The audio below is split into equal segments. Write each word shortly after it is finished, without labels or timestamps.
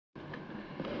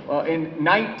Well, in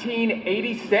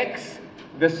 1986,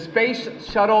 the Space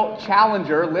Shuttle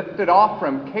Challenger lifted off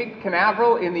from Cape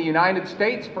Canaveral in the United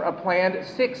States for a planned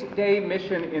 6-day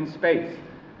mission in space.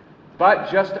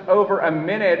 But just over a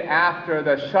minute after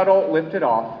the shuttle lifted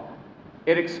off,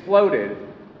 it exploded,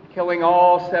 killing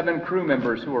all 7 crew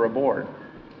members who were aboard.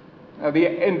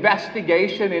 The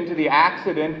investigation into the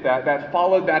accident that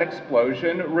followed that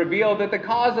explosion revealed that the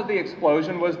cause of the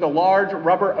explosion was the large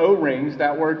rubber O-rings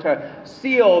that were to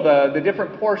seal the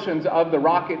different portions of the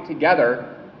rocket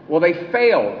together. Well, they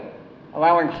failed,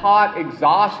 allowing hot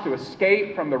exhaust to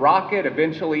escape from the rocket,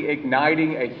 eventually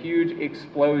igniting a huge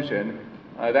explosion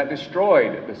that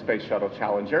destroyed the Space Shuttle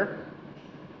Challenger.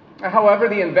 However,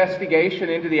 the investigation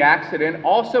into the accident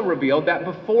also revealed that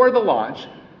before the launch,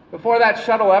 before that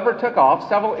shuttle ever took off,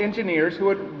 several engineers who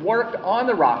had worked on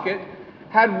the rocket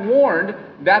had warned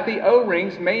that the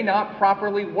O-rings may not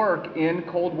properly work in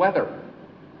cold weather.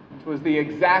 Which was the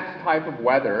exact type of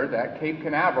weather that Cape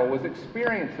Canaveral was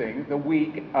experiencing the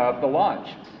week of the launch.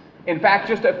 In fact,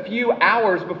 just a few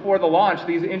hours before the launch,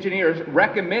 these engineers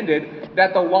recommended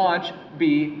that the launch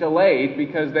be delayed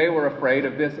because they were afraid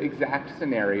of this exact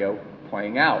scenario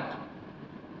playing out.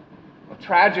 Well,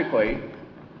 tragically,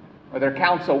 their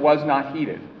counsel was not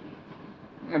heeded.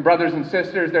 And brothers and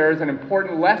sisters, there is an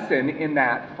important lesson in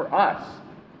that for us.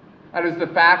 That is the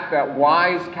fact that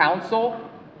wise counsel,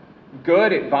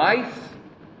 good advice,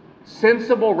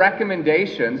 sensible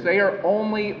recommendations, they are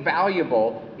only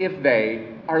valuable if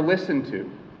they are listened to.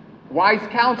 Wise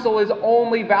counsel is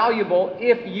only valuable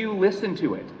if you listen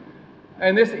to it.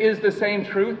 And this is the same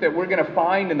truth that we're going to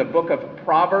find in the book of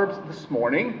Proverbs this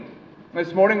morning.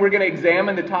 This morning we're going to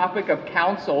examine the topic of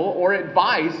counsel or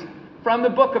advice from the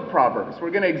book of Proverbs.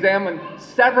 We're going to examine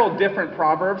several different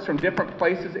proverbs from different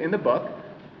places in the book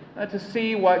to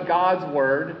see what God's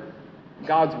word,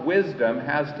 God's wisdom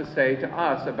has to say to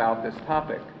us about this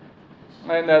topic.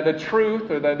 And the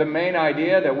truth or the main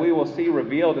idea that we will see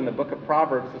revealed in the book of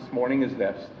Proverbs this morning is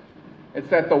this. It's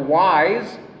that the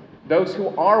wise, those who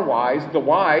are wise, the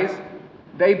wise,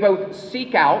 they both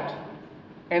seek out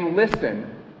and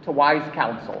listen to wise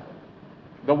counsel.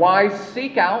 The wise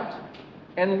seek out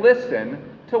and listen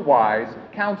to wise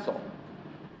counsel.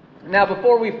 Now,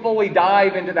 before we fully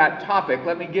dive into that topic,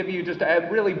 let me give you just a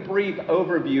really brief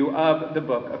overview of the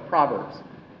book of Proverbs.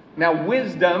 Now,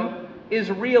 wisdom is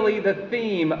really the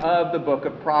theme of the book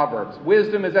of Proverbs.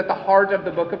 Wisdom is at the heart of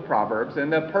the book of Proverbs,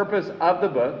 and the purpose of the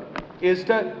book is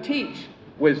to teach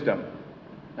wisdom.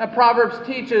 Now, Proverbs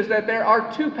teaches that there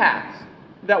are 2 paths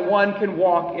that one can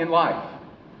walk in life.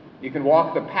 You can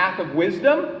walk the path of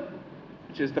wisdom,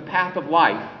 which is the path of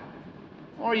life,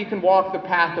 or you can walk the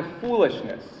path of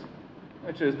foolishness,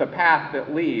 which is the path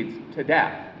that leads to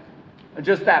death. And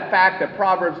just that fact that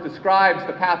Proverbs describes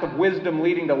the path of wisdom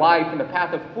leading to life and the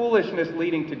path of foolishness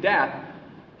leading to death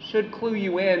should clue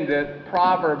you in that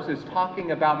Proverbs is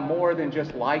talking about more than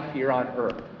just life here on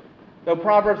earth. Though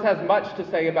Proverbs has much to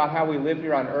say about how we live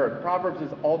here on earth, Proverbs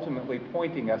is ultimately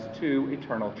pointing us to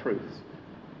eternal truths.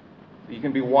 You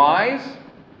can be wise,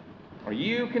 or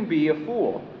you can be a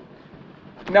fool.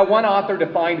 Now, one author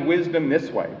defined wisdom this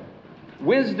way.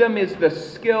 Wisdom is the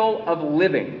skill of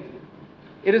living.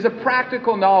 It is a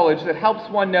practical knowledge that helps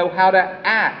one know how to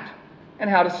act and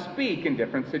how to speak in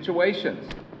different situations.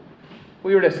 If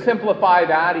we were to simplify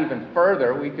that even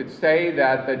further, we could say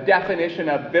that the definition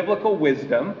of biblical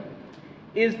wisdom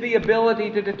is the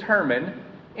ability to determine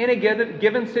in a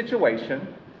given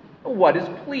situation what is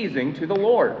pleasing to the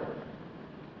Lord.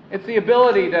 It's the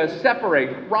ability to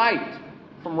separate right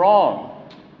from wrong,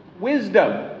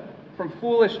 wisdom from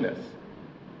foolishness.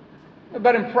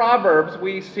 But in Proverbs,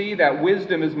 we see that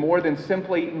wisdom is more than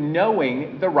simply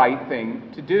knowing the right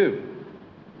thing to do.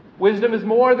 Wisdom is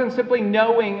more than simply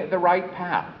knowing the right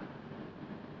path.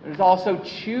 There's also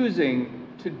choosing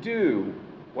to do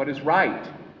what is right.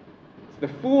 It's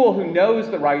the fool who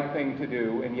knows the right thing to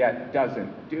do and yet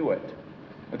doesn't do it.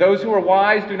 Those who are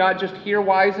wise do not just hear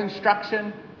wise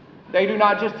instruction. They do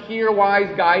not just hear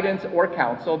wise guidance or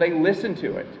counsel. They listen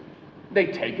to it. They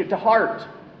take it to heart.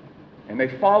 And they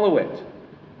follow it.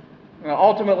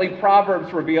 Ultimately,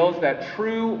 Proverbs reveals that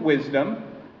true wisdom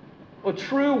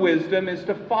is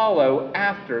to follow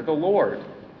after the Lord.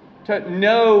 To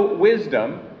know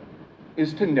wisdom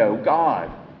is to know God.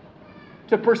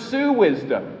 To pursue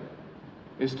wisdom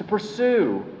is to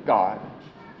pursue God.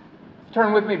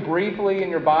 Turn with me briefly in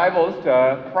your Bibles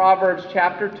to Proverbs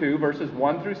chapter 2, verses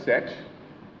 1 through 6.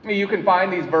 You can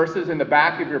find these verses in the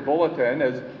back of your bulletin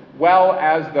as well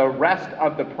as the rest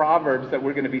of the Proverbs that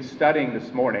we're going to be studying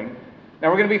this morning. Now,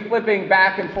 we're going to be flipping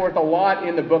back and forth a lot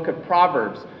in the book of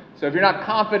Proverbs. So if you're not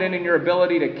confident in your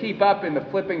ability to keep up in the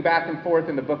flipping back and forth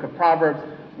in the book of Proverbs,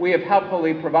 we have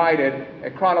helpfully provided a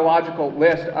chronological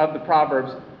list of the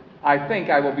Proverbs I think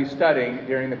I will be studying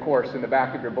during the course in the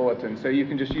back of your bulletin. So you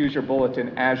can just use your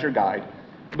bulletin as your guide.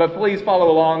 But please follow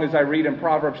along as I read in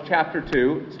Proverbs chapter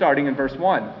 2, starting in verse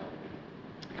 1.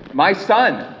 My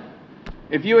son,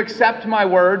 if you accept my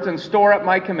words and store up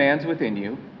my commands within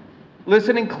you,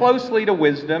 listening closely to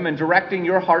wisdom and directing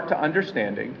your heart to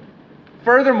understanding,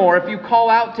 furthermore, if you call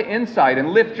out to insight and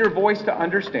lift your voice to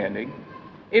understanding,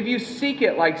 if you seek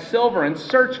it like silver and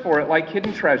search for it like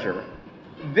hidden treasure,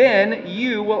 then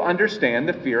you will understand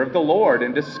the fear of the Lord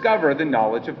and discover the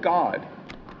knowledge of God.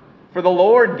 For the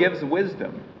Lord gives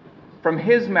wisdom. From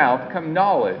his mouth come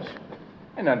knowledge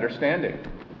and understanding.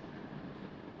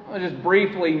 I'll just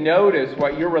briefly notice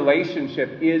what your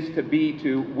relationship is to be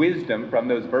to wisdom from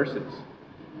those verses.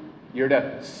 You're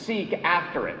to seek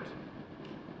after it.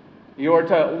 You're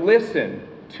to listen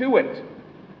to it.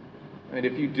 And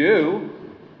if you do,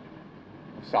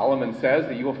 Solomon says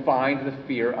that you will find the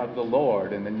fear of the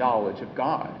Lord and the knowledge of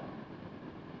God.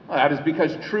 Well, that is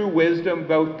because true wisdom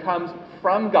both comes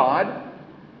from God,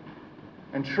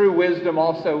 and true wisdom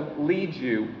also leads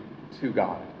you to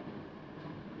God.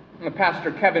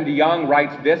 Pastor Kevin DeYoung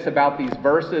writes this about these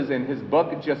verses in his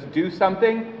book, Just Do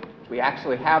Something, which we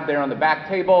actually have there on the back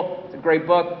table. It's a great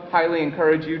book. Highly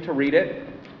encourage you to read it.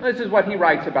 This is what he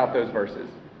writes about those verses.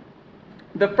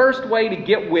 The first way to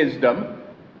get wisdom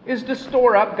is to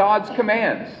store up God's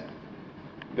commands.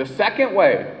 The second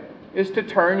way is to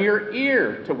turn your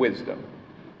ear to wisdom.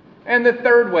 And the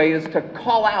third way is to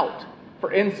call out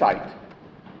for insight.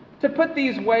 To put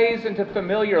these ways into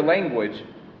familiar language,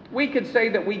 we could say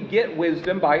that we get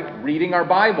wisdom by reading our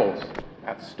Bibles.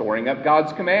 That's storing up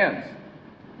God's commands.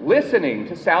 Listening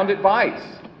to sound advice.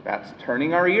 That's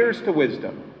turning our ears to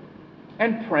wisdom.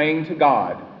 And praying to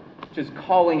God, which is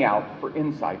calling out for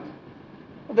insight.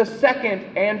 The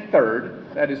second and third,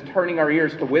 that is turning our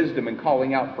ears to wisdom and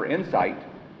calling out for insight,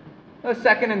 the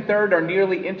second and third are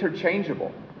nearly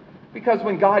interchangeable. Because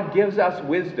when God gives us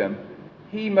wisdom,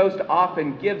 he most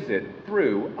often gives it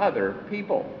through other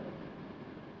people.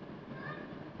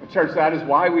 Church, that is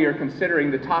why we are considering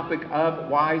the topic of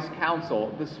wise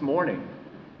counsel this morning.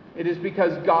 It is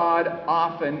because God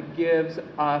often gives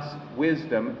us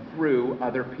wisdom through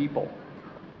other people.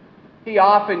 He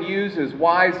often uses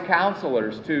wise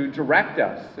counselors to direct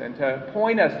us and to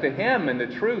point us to him and the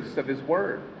truths of his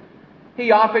word.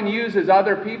 He often uses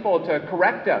other people to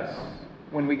correct us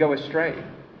when we go astray.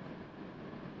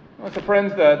 Well, so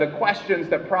friends, the questions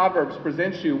that Proverbs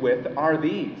presents you with are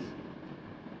these.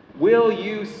 Will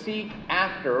you seek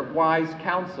after wise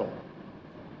counsel?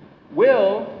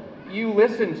 Will you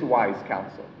listen to wise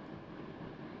counsel?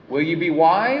 Will you be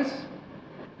wise?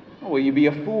 Or will you be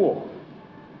a fool?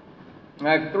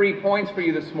 I have 3 points for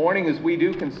you this morning as we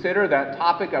do consider that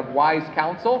topic of wise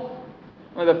counsel.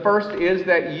 The first is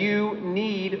that you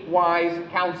need wise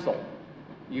counsel.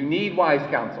 You need wise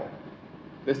counsel.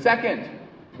 The second,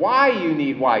 why you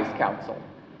need wise counsel.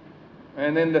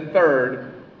 And then the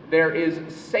third, there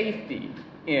is safety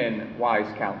in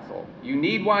wise counsel. You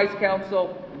need wise counsel,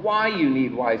 why you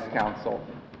need wise counsel,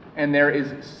 and there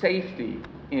is safety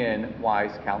in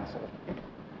wise counsel.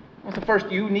 So first,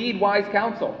 you need wise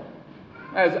counsel.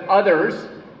 As others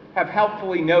have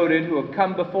helpfully noted who have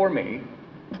come before me,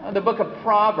 the book of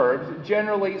Proverbs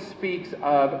generally speaks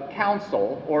of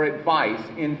counsel or advice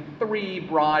in 3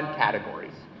 broad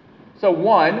categories. So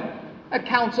one, a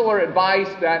counsel or advice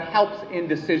that helps in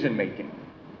decision making.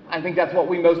 I think that's what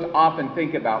we most often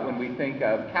think about when we think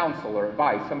of counsel or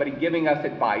advice. Somebody giving us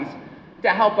advice to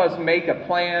help us make a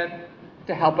plan,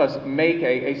 to help us make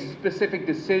a specific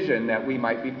decision that we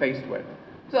might be faced with.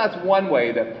 So that's one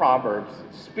way that Proverbs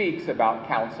speaks about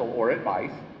counsel or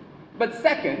advice. But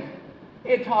second,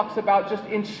 it talks about just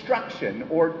instruction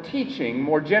or teaching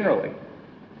more generally.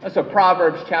 So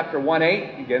Proverbs chapter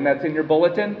 1:8, again, that's in your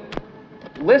bulletin.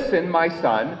 Listen, my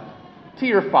son, to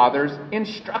your father's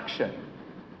instruction,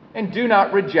 and do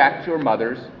not reject your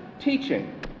mother's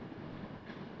teaching.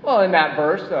 Well, in that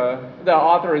verse, the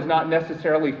author is not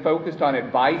necessarily focused on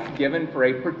advice given for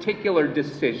a particular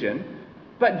decision,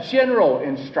 but general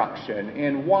instruction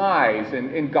in wise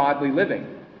and in godly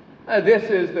living. This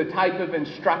is the type of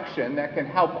instruction that can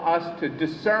help us to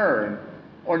discern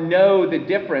or know the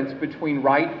difference between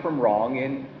right from wrong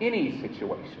in any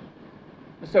situation.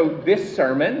 So this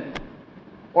sermon,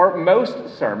 or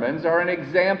most sermons, are an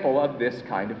example of this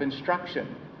kind of instruction.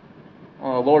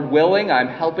 Lord willing, I'm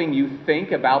helping you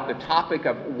think about the topic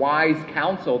of wise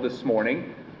counsel this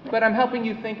morning, but I'm helping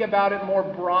you think about it more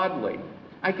broadly.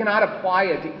 I cannot apply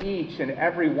it to each and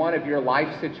every one of your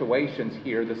life situations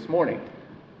here this morning.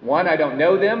 One, I don't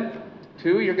know them.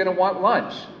 Two, you're going to want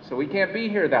lunch, so we can't be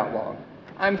here that long.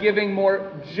 I'm giving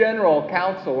more general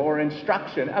counsel or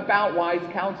instruction about wise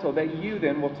counsel that you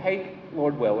then will take,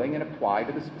 Lord willing, and apply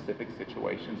to the specific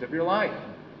situations of your life.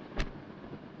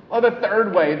 Well, the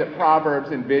third way that Proverbs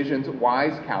envisions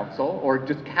wise counsel, or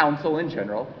just counsel in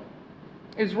general,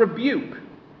 is rebuke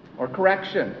or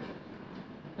correction.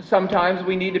 Sometimes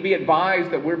we need to be advised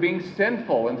that we're being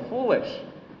sinful and foolish.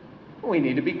 We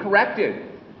need to be corrected.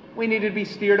 We need to be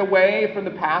steered away from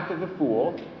the path of the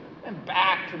fool and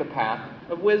back to the path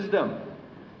of wisdom.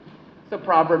 So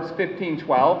Proverbs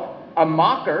 15:12, a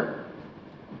mocker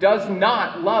does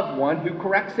not love one who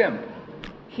corrects him.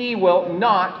 He will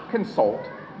not consult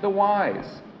the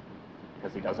wise,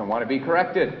 because he doesn't want to be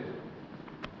corrected.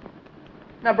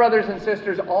 Now, brothers and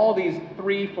sisters, all these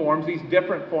three forms, these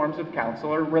different forms of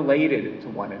counsel, are related to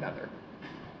one another.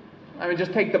 I mean,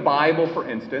 just take the Bible, for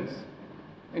instance.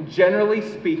 And generally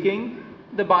speaking,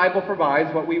 the Bible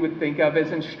provides what we would think of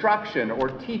as instruction or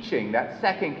teaching, that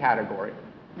second category.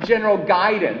 General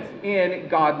guidance in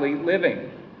godly living.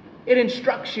 It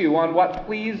instructs you on what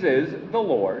pleases the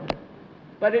Lord,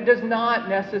 but it does not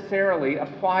necessarily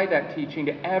apply that teaching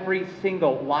to every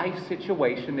single life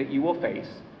situation that you will face,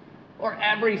 or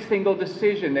every single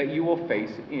decision that you will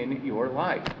face in your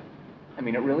life. I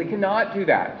mean, it really cannot do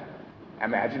that.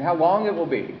 Imagine how long it will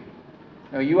be.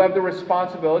 Now, you have the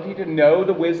responsibility to know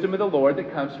the wisdom of the Lord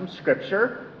that comes from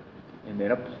Scripture, and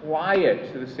then apply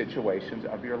it to the situations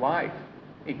of your life.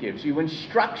 It gives you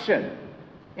instruction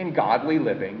in godly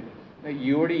living that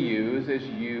you are to use as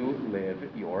you live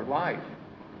your life.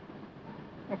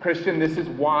 Well, Christian, this is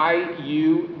why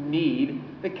you need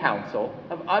the counsel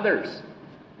of others.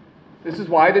 This is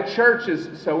why the church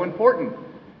is so important.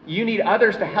 You need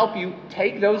others to help you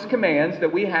take those commands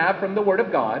that we have from the Word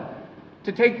of God,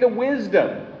 to take the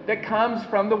wisdom that comes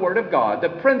from the Word of God, the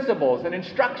principles and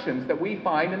instructions that we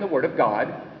find in the Word of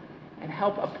God, and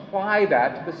help apply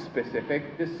that to the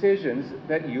specific decisions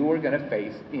that you are going to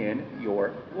face in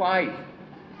your life.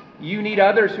 You need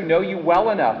others who know you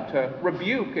well enough to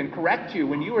rebuke and correct you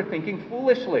when you are thinking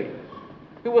foolishly,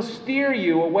 who will steer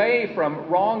you away from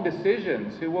wrong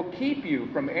decisions, who will keep you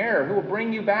from error, who will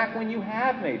bring you back when you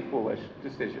have made foolish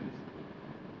decisions.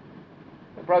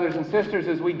 But brothers and sisters,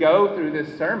 as we go through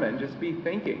this sermon, just be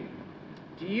thinking,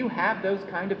 do you have those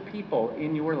kind of people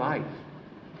in your life?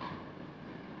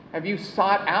 Have you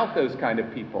sought out those kind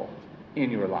of people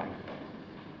in your life?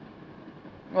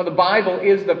 Well, the Bible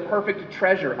is the perfect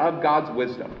treasure of God's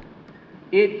wisdom.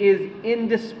 It is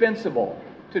indispensable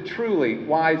to truly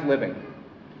wise living.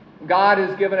 God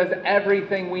has given us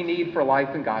everything we need for life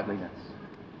and godliness.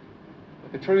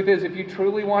 But the truth is, if you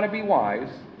truly want to be wise,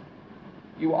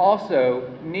 you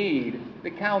also need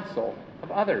the counsel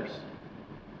of others.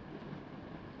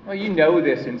 Well, you know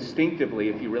this instinctively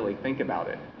if you really think about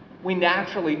it. We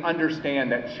naturally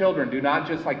understand that children do not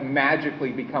just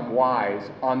magically become wise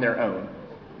on their own.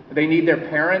 They need their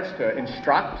parents to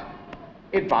instruct,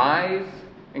 advise,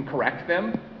 and correct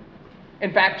them.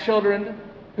 In fact, children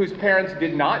whose parents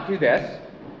did not do this,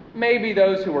 maybe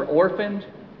those who were orphaned,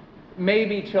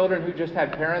 maybe children who just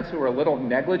had parents who were a little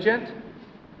negligent,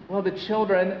 well, the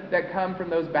children that come from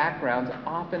those backgrounds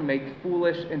often make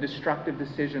foolish and destructive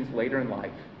decisions later in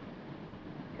life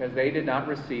because they did not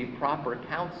receive proper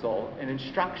counsel and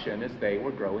instruction as they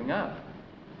were growing up.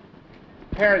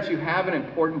 Parents, you have an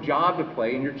important job to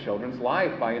play in your children's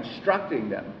life by instructing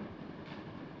them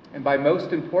and by,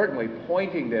 most importantly,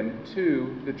 pointing them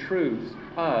to the truths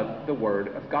of the Word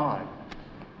of God.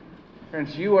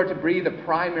 Parents, you are to be the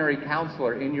primary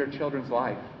counselor in your children's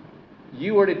life.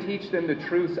 You are to teach them the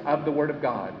truths of the Word of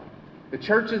God. The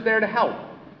church is there to help.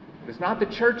 It's not the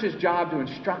church's job to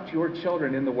instruct your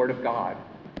children in the Word of God.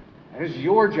 That is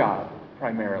your job,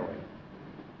 primarily.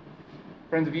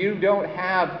 Friends, if you don't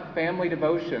have family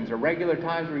devotions or regular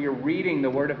times where you're reading the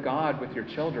Word of God with your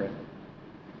children,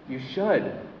 you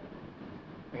should.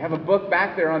 We have a book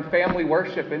back there on family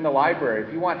worship in the library.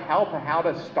 If you want help on how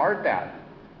to start that,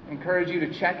 I encourage you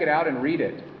to check it out and read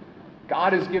it.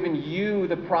 God has given you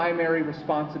the primary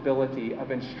responsibility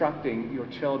of instructing your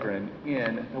children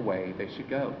in the way they should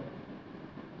go.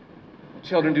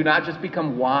 Children do not just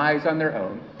become wise on their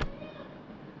own.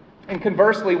 And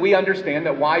conversely, we understand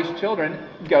that wise children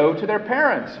go to their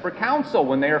parents for counsel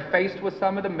when they are faced with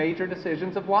some of the major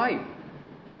decisions of life,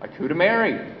 like who to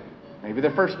marry, maybe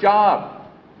their first job,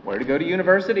 where to go to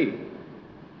university.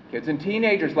 Kids and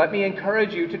teenagers, let me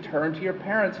encourage you to turn to your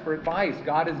parents for advice.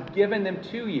 God has given them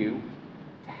to you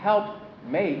to help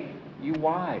make you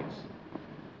wise.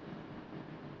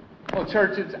 Well,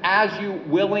 church, it's as you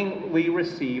willingly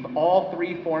receive all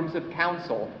three forms of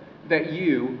counsel that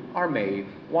you are made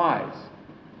wise.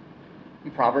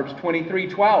 In Proverbs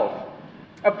 23:12,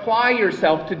 apply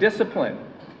yourself to discipline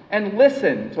and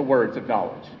listen to words of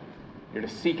knowledge. You're to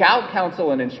seek out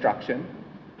counsel and instruction.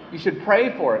 You should pray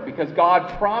for it because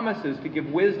God promises to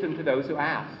give wisdom to those who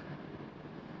ask.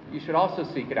 You should also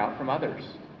seek it out from others.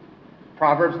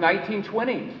 Proverbs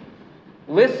 19:20,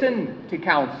 listen to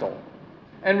counsel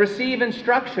and receive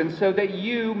instruction so that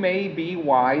you may be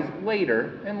wise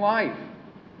later in life.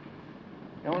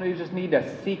 You don't just need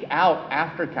to seek out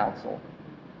after counsel.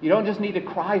 You don't just need to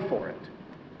cry for it.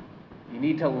 You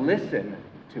need to listen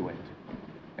to it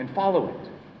and follow it.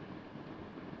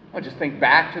 Well, just think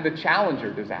back to the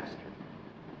Challenger disaster.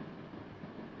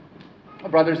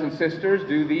 Brothers and sisters,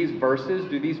 do these verses,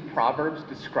 do these proverbs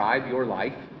describe your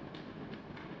life?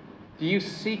 Do you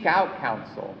seek out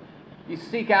counsel? Do you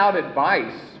seek out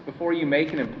advice before you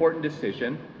make an important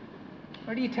decision?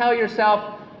 Or do you tell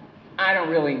yourself, I don't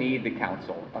really need the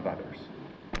counsel of others?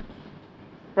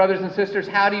 Brothers and sisters,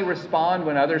 how do you respond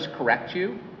when others correct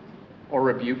you or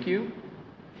rebuke you?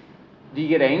 Do you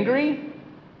get angry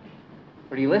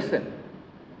or do you listen?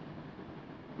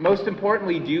 Most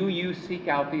importantly, do you seek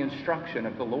out the instruction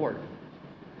of the Lord?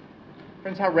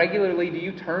 Friends, how regularly do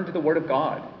you turn to the Word of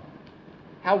God?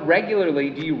 How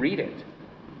regularly do you read it?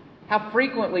 How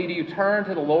frequently do you turn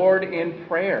to the Lord in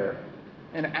prayer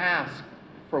and ask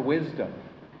for wisdom?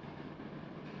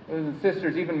 Brothers and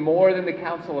sisters, even more than the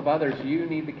counsel of others, you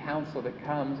need the counsel that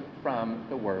comes from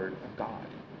the Word of God.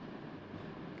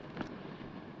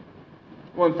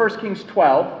 Well, in 1 Kings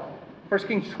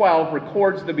 12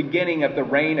 records the beginning of the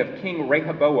reign of King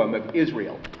Rehoboam of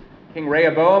Israel. King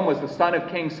Rehoboam was the son of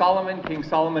King Solomon. King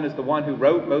Solomon is the one who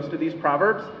wrote most of these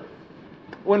proverbs.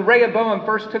 When Rehoboam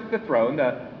first took the throne,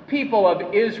 the people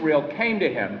of Israel came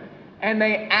to him, and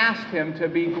they asked him to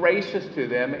be gracious to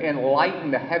them and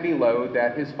lighten the heavy load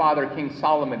that his father, King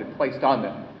Solomon, had placed on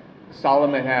them.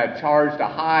 Solomon had charged a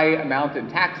high amount in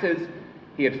taxes.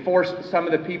 He had forced some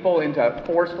of the people into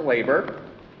forced labor.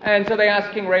 And so they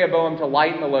asked King Rehoboam to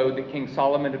lighten the load that King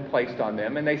Solomon had placed on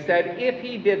them. And they said if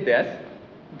he did this,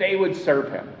 they would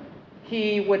serve him.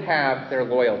 He would have their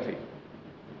loyalty.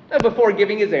 Now, before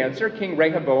giving his answer, King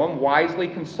Rehoboam wisely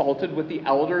consulted with the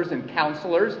elders and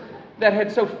counselors that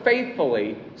had so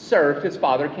faithfully served his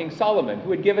father, King Solomon,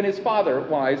 who had given his father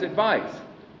wise advice.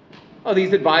 Well,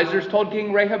 these advisors told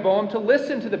King Rehoboam to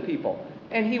listen to the people,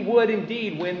 and he would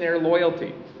indeed win their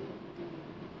loyalty.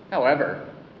 However,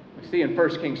 we see in 1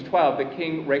 Kings 12 that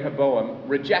King Rehoboam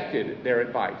rejected their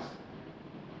advice.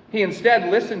 He instead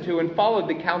listened to and followed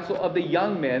the counsel of the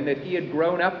young men that he had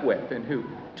grown up with and who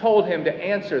told him to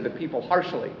answer the people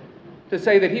harshly, to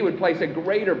say that he would place a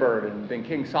greater burden than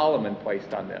King Solomon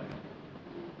placed on them.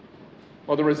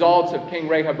 Well, the results of King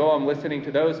Rehoboam listening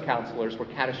to those counselors were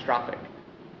catastrophic.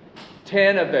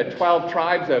 10 of the 12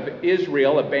 tribes of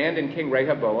Israel abandoned King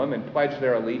Rehoboam and pledged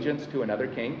their allegiance to another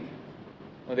king.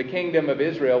 Well, the kingdom of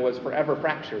Israel was forever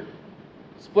fractured,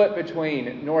 split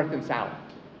between north and south,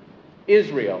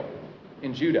 Israel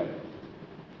and Judah.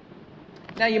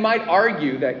 Now, you might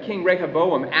argue that King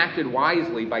Rehoboam acted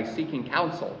wisely by seeking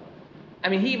counsel. I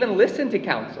mean, he even listened to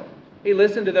counsel. He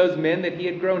listened to those men that he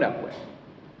had grown up with.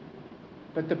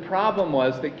 But the problem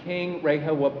was that King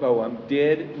Rehoboam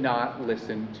did not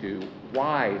listen to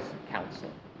wise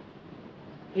counsel.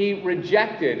 He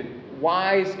rejected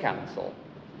wise counsel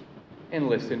and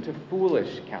listened to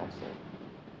foolish counsel.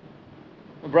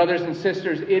 Brothers and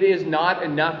sisters, it is not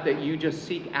enough that you just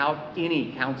seek out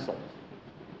any counsel.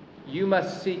 You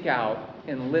must seek out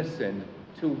and listen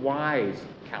to wise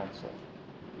counsel.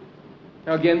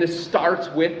 Now again, this starts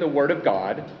with the Word of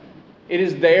God. It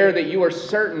is there that you are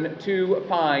certain to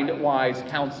find wise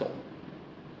counsel.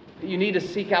 You need to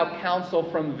seek out counsel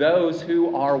from those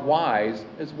who are wise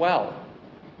as well.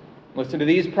 Listen to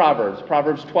these proverbs.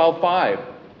 Proverbs 12:5.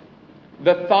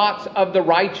 The thoughts of the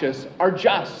righteous are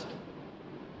just,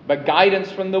 but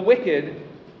guidance from the wicked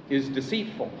is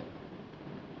deceitful.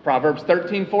 Proverbs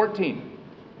 13:14.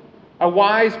 A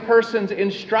wise person's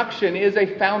instruction is a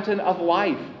fountain of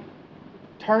life,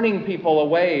 turning people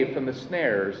away from the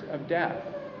snares of death.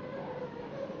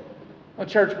 Well,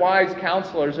 church, wise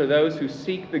counselors are those who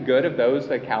seek the good of those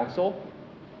they counsel.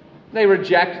 They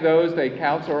reject those they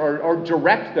counsel or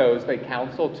direct those they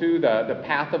counsel to the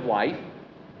path of life,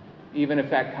 even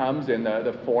if that comes in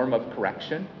the form of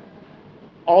correction.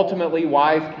 Ultimately,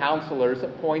 wise counselors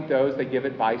point those they give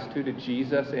advice to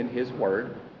Jesus and His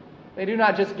Word. They do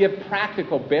not just give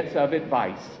practical bits of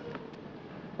advice.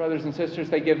 Brothers and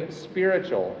sisters, they give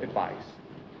spiritual advice.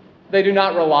 They do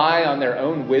not rely on their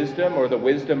own wisdom or the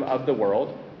wisdom of the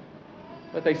world,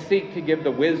 but they seek to give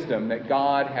the wisdom that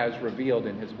God has revealed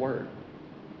in his word.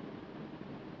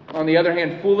 On the other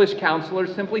hand, foolish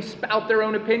counselors simply spout their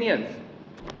own opinions.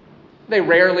 They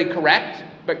rarely correct,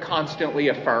 but constantly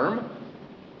affirm.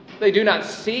 They do not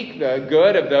seek the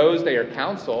good of those they are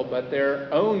counseled, but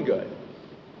their own good.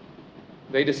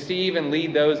 They deceive and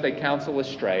lead those they counsel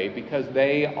astray because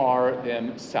they are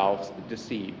themselves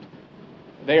deceived.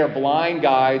 They are blind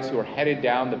guides who are headed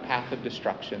down the path of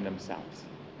destruction themselves.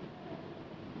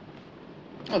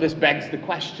 Oh, this begs the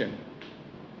question.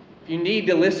 If you need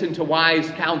to listen to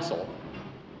wise counsel,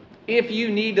 if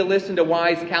you need to listen to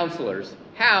wise counselors,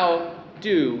 how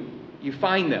do you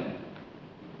find them?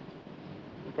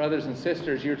 Brothers and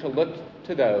sisters, you're to look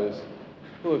to those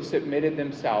who have submitted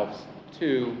themselves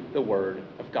to the Word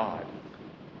of God.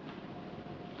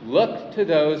 Look to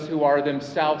those who are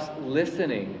themselves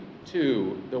listening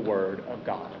to the Word of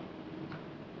God.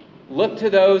 Look to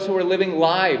those who are living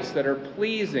lives that are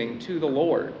pleasing to the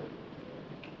Lord.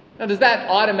 Now, does that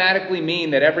automatically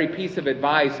mean that every piece of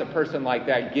advice a person like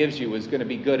that gives you is going to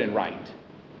be good and right?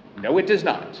 No, it does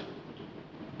not.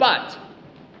 But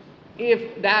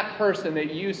if that person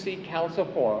that you seek counsel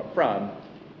from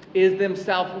is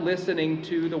themselves listening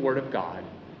to the Word of God,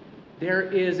 there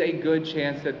is a good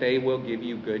chance that they will give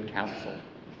you good counsel.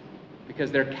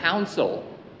 Because their counsel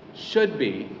should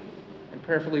be, and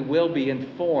prayerfully will be,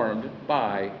 informed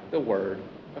by the Word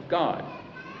of God.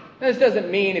 Now, this doesn't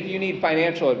mean if you need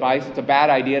financial advice, it's a bad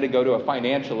idea to go to a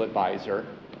financial advisor,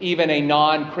 even a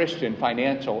non-Christian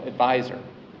financial advisor.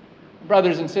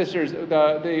 Brothers and sisters,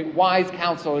 the wise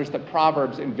counselors that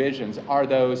Proverbs envisions are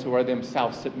those who are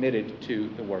themselves submitted to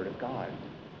the Word of God.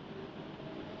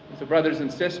 And so, brothers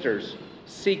and sisters,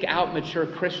 seek out mature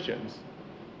Christians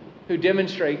who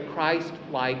demonstrate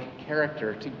Christ-like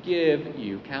character to give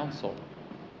you counsel.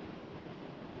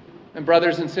 And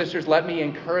brothers and sisters, let me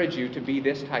encourage you to be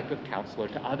this type of counselor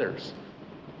to others.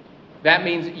 That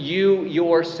means you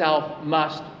yourself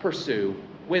must pursue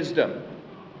wisdom.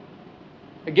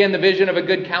 Again, the vision of a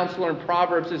good counselor in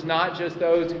Proverbs is not just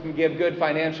those who can give good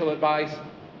financial advice,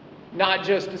 not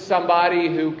just somebody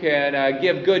who can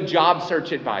give good job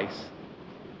search advice.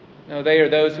 No, they are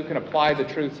those who can apply the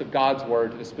truths of God's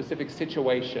Word to the specific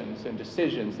situations and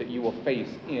decisions that you will face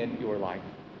in your life.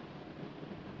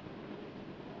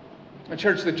 And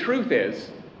church, the truth is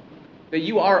that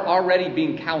you are already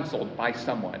being counseled by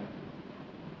someone.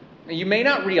 And you may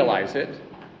not realize it,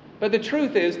 but the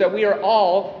truth is that we are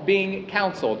all being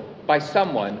counseled by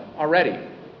someone already.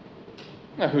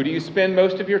 Now, who do you spend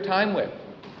most of your time with?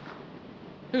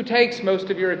 Who takes most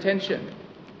of your attention?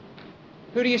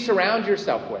 Who do you surround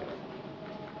yourself with?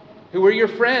 Who are your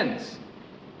friends?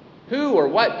 Who or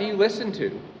what do you listen to?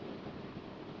 Do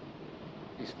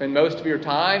you spend most of your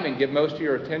time and give most of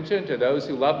your attention to those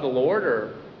who love the Lord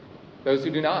or those who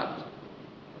do not?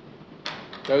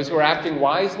 Those who are acting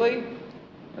wisely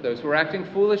or those who are acting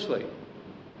foolishly?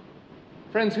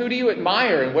 Friends, who do you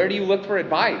admire and where do you look for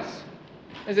advice?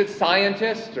 Is it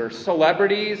scientists or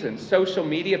celebrities and social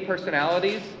media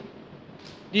personalities?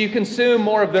 Do you consume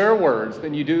more of their words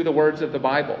than you do the words of the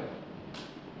Bible?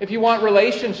 If you want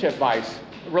relationship advice,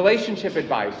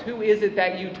 who is it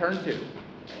that you turn to?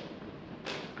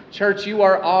 Church, you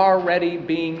are already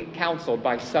being counseled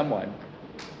by someone.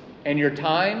 And your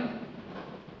time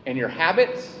and your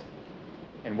habits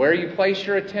and where you place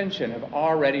your attention have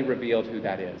already revealed who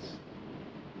that is.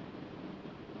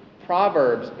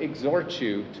 Proverbs exhorts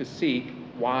you to seek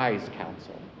wise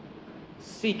counsel.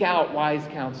 Seek out wise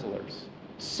counselors.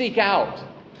 Seek out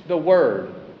the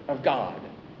Word of God.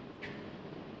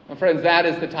 And friends, that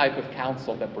is the type of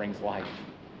counsel that brings life.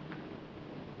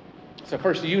 So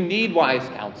first, you need wise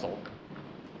counsel.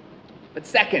 But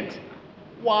second,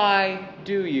 why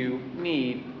do you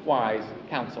need wise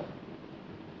counsel?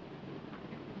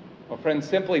 Well, friends,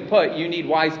 simply put, you need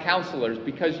wise counselors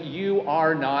because you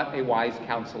are not a wise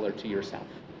counselor to yourself.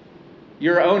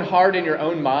 Your own heart and your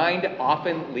own mind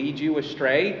often lead you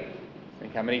astray.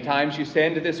 Think how many times you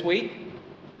sinned this week.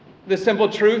 The simple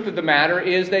truth of the matter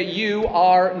is that you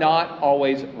are not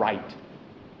always right.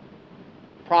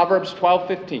 Proverbs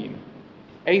 12:15.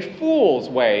 A fool's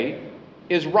way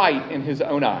is right in his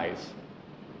own eyes,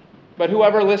 but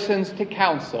whoever listens to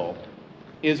counsel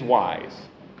is wise.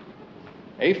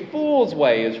 A fool's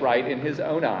way is right in his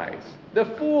own eyes. The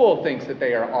fool thinks that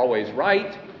they are always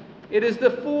right. It is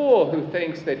the fool who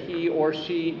thinks that he or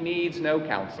she needs no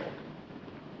counsel.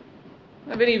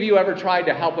 Have any of you ever tried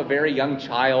to help a very young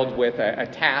child with a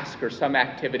task or some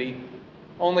activity?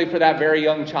 only for that very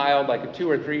young child, like a 2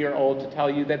 or 3-year-old, to tell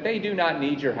you that they do not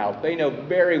need your help. They know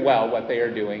very well what they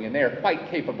are doing, and they are quite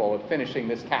capable of finishing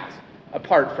this task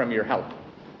apart from your help.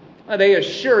 They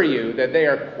assure you that they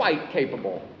are quite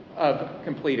capable of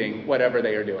completing whatever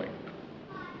they are doing.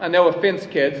 No offense,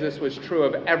 kids, this was true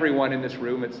of everyone in this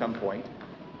room at some point,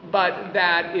 but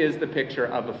that is the picture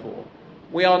of a fool.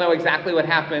 We all know exactly what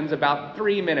happens about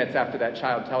 3 minutes after that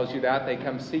child tells you that. They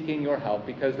come seeking your help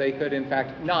because they could, in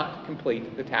fact, not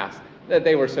complete the task that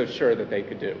they were so sure that they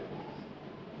could do.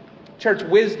 Church,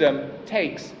 wisdom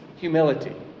takes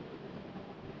humility.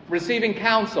 Receiving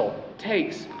counsel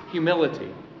takes humility.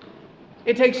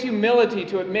 It takes humility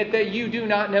to admit that you do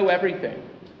not know everything.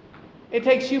 It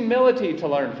takes humility to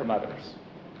learn from others.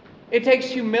 It takes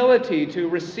humility to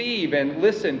receive and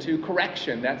listen to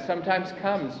correction that sometimes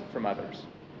comes from others.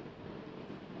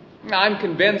 Now, I'm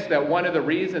convinced that one of the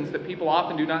reasons that people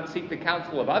often do not seek the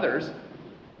counsel of others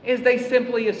is they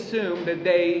simply assume that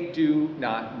they do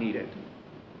not need it.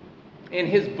 In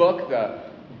his book, The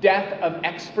Death of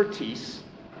Expertise,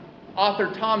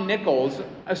 author Tom Nichols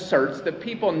asserts that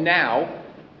people now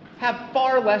have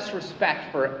far less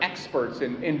respect for experts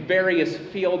in various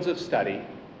fields of study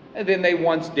than they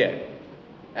once did.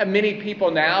 And many people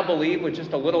now believe with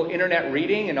just a little internet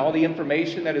reading and all the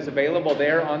information that is available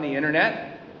there on the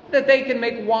internet that they can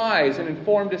make wise and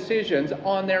informed decisions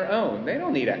on their own. They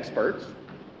don't need experts.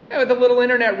 And with a little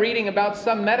internet reading about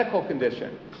some medical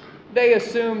condition, they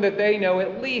assume that they know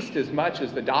at least as much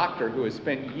as the doctor who has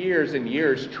spent years and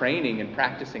years training and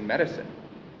practicing medicine.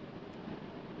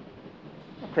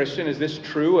 Christian, is this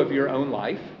true of your own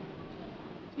life?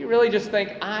 Do you really just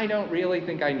think, I don't really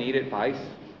think I need advice?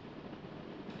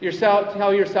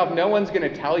 Tell yourself no one's going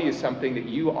to tell you something that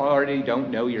you already don't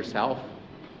know yourself.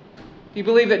 Do you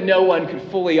believe that no one could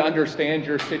fully understand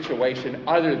your situation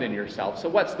other than yourself? So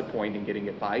what's the point in getting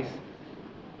advice?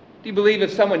 Do you believe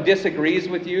if someone disagrees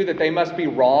with you that they must be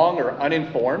wrong or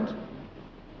uninformed?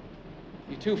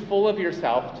 You're too full of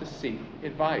yourself to seek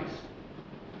advice.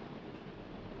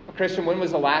 Christian, when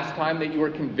was the last time that you were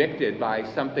convicted by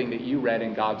something that you read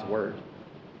in God's Word?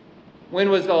 When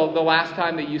was the last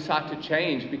time that you sought to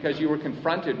change because you were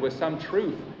confronted with some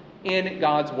truth in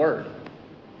God's Word?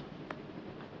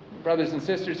 Brothers and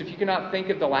sisters, if you cannot think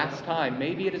of the last time,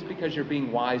 maybe it is because you're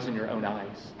being wise in your own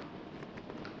eyes.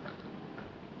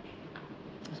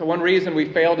 So one reason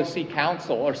we fail to seek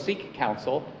counsel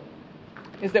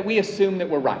is that we assume that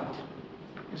we're right.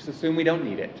 We just assume we don't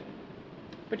need it.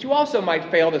 But you also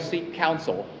might fail to seek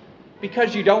counsel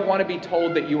because you don't want to be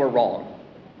told that you are wrong.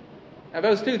 Now,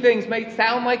 those two things may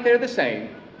sound like they're the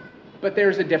same, but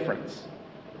there's a difference.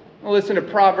 Well, listen to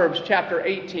Proverbs chapter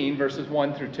 18, verses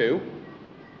 1 through 2.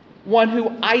 One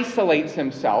who isolates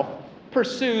himself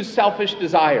pursues selfish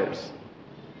desires.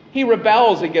 He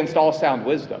rebels against all sound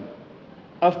wisdom.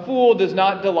 A fool does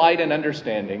not delight in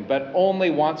understanding, but only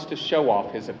wants to show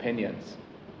off his opinions.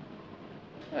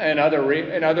 In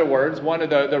other words, one of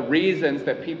the reasons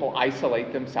that people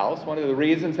isolate themselves, one of the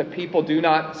reasons that people do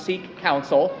not seek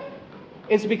counsel,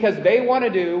 is because they want to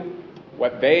do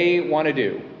what they want to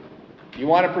do. You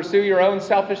want to pursue your own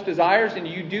selfish desires, and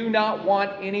you do not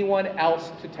want anyone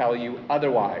else to tell you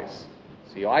otherwise.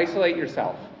 So you isolate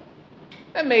yourself.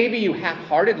 And maybe you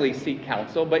half-heartedly seek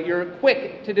counsel, but you're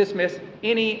quick to dismiss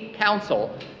any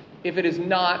counsel if it is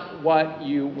not what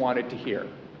you wanted to hear.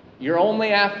 You're only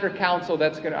after counsel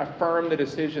that's going to affirm the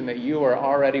decision that you are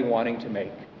already wanting to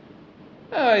make.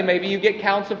 Maybe you get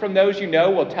counsel from those you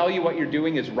know will tell you what you're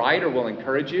doing is right or will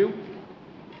encourage you.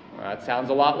 Well, that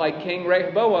sounds a lot like King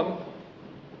Rehoboam.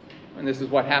 And this is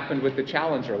what happened with the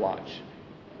Challenger launch.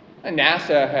 And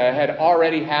NASA had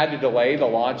already had to delay the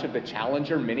launch of the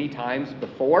Challenger many times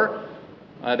before.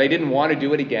 They didn't want to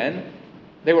do it again.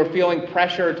 They were feeling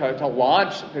pressure to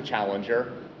launch the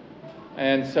Challenger.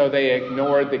 And so they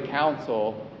ignored the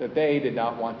counsel that they did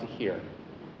not want to hear.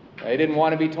 They didn't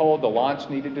want to be told the launch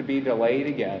needed to be delayed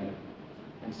again.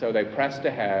 And so they pressed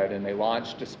ahead and they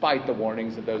launched despite the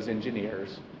warnings of those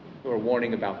engineers who were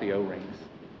warning about the O-rings.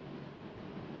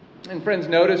 And friends,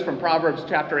 notice from Proverbs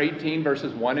chapter 18,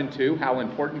 verses 1 and 2, how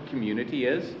important community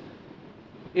is.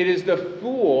 It is the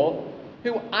fool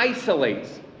who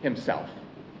isolates himself.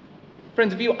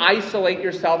 Friends, if you isolate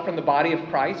yourself from the body of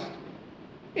Christ,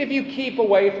 if you keep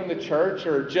away from the church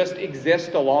or just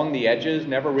exist along the edges,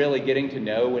 never really getting to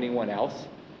know anyone else,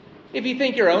 if you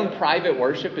think your own private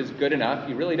worship is good enough,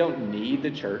 you really don't need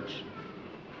the church,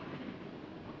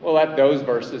 well, let those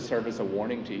verses serve as a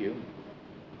warning to you.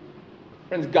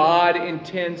 Friends, God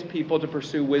intends people to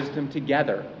pursue wisdom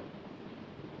together.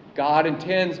 God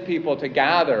intends people to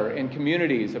gather in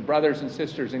communities of brothers and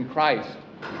sisters in Christ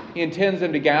He intends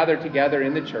them to gather together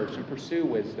in the church and pursue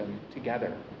wisdom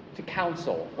together, to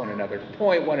counsel one another, to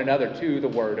point one another to the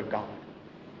Word of God.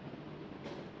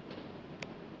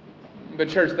 But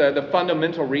church, the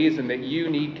fundamental reason that you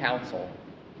need counsel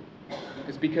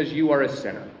is because you are a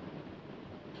sinner.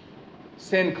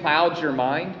 Sin clouds your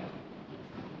mind.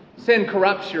 Sin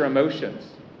corrupts your emotions.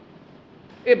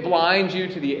 It blinds you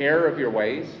to the error of your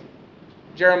ways.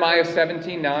 Jeremiah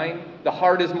 17:9, the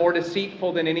heart is more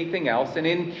deceitful than anything else and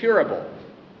incurable.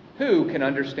 Who can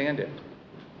understand it?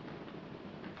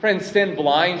 Friends, sin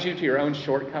blinds you to your own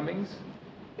shortcomings.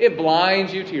 It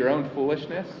blinds you to your own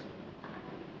foolishness.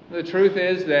 The truth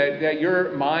is that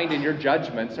your mind and your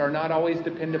judgments are not always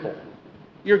dependable.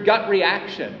 Your gut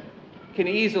reaction can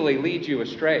easily lead you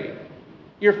astray.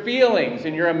 Your feelings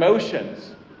and your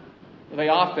emotions, they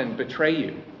often betray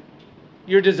you.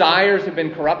 Your desires have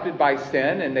been corrupted by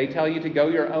sin, and they tell you to go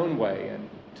your own way and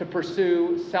to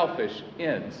pursue selfish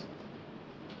ends.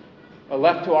 But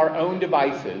left to our own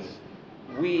devices,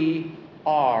 we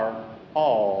are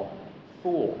all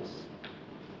fools.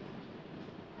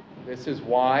 This is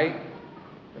why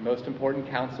the most important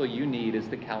counsel you need is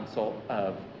the counsel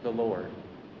of the Lord.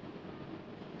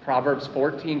 Proverbs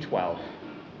 14:12.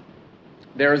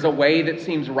 There is a way that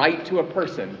seems right to a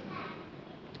person,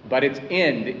 but its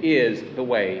end is the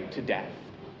way to death.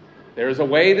 There is a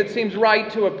way that seems right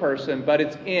to a person, but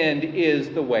its end is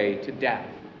the way to death.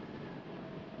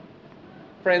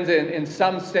 Friends, in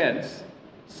some sense,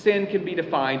 sin can be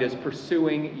defined as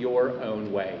pursuing your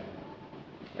own way.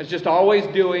 It's just always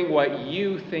doing what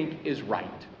you think is right.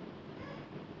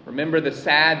 Remember the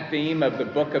sad theme of the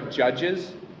book of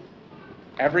Judges?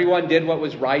 Everyone did what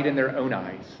was right in their own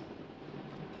eyes.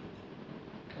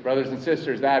 Brothers and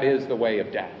sisters, that is the way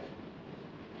of death.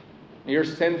 Your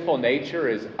sinful nature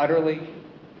is utterly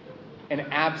and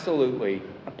absolutely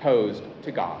opposed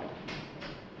to God.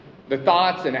 The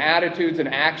thoughts and attitudes and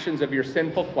actions of your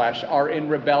sinful flesh are in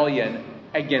rebellion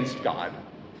against God.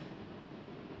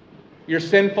 Your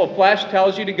sinful flesh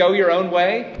tells you to go your own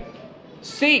way.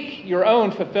 Seek your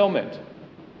own fulfillment.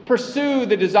 Pursue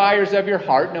the desires of your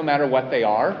heart, no matter what they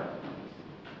are.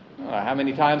 How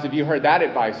many times have you heard that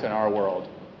advice in our world?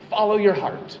 Follow your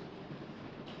heart.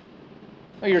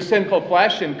 Your sinful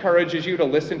flesh encourages you to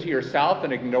listen to yourself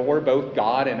and ignore both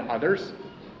God and others.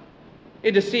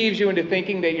 It deceives you into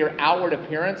thinking that your outward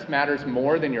appearance matters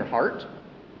more than your heart.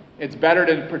 It's better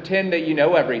to pretend that you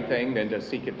know everything than to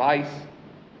seek advice.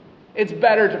 It's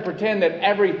better to pretend that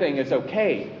everything is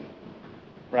okay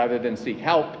rather than seek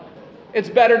help. It's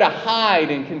better to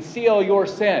hide and conceal your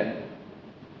sin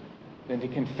than to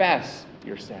confess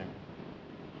your sin.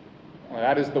 Well,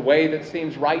 that is the way that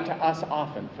seems right to us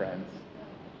often, friends.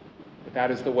 But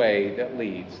that is the way that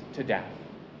leads to death.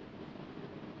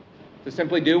 To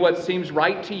simply do what seems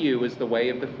right to you is the way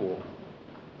of the fool.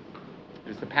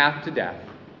 It is the path to death.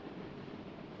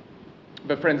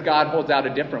 But friends, God holds out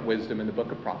a different wisdom in the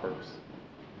book of Proverbs.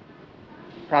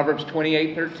 Proverbs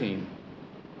 28:13.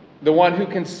 The one who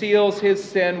conceals his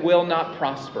sin will not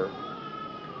prosper,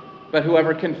 but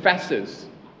whoever confesses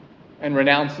and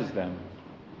renounces them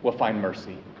will find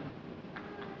mercy.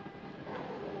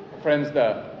 Friends,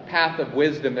 the path of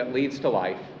wisdom that leads to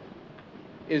life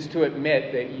is to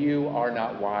admit that you are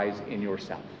not wise in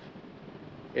yourself.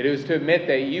 It is to admit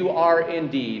that you are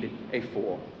indeed a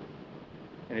fool.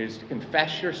 And it is to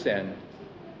confess your sin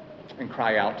and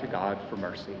cry out to God for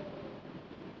mercy.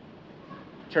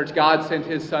 Church, God sent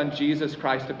his Son, Jesus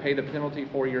Christ, to pay the penalty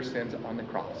for your sins on the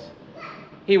cross.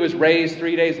 He was raised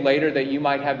 3 days later that you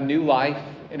might have new life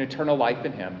and eternal life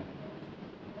in him.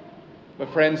 But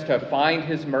friends, to find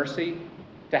his mercy,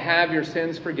 to have your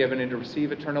sins forgiven, and to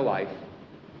receive eternal life,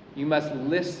 you must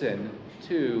listen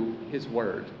to his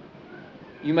word.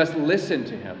 You must listen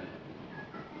to him,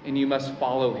 and you must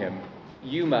follow him.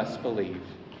 You must believe.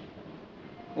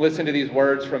 Listen to these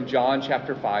words from John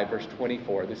chapter 5, verse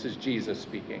 24. This is Jesus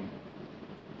speaking.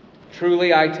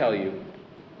 Truly I tell you,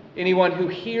 anyone who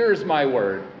hears my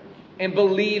word and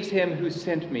believes him who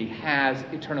sent me has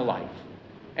eternal life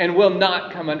and will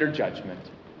not come under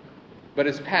judgment, but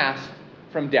is passed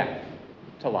from death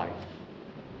to life.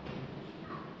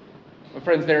 But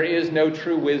friends, there is no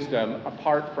true wisdom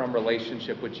apart from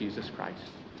relationship with Jesus Christ.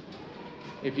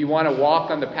 If you want to walk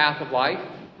on the path of life,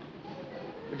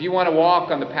 if you want to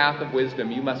walk on the path of wisdom,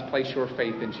 you must place your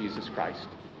faith in Jesus Christ.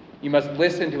 You must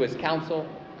listen to his counsel,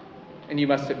 and you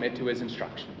must submit to his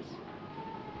instructions.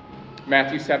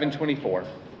 Matthew 7:24.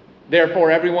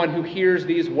 Therefore, everyone who hears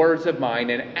these words of mine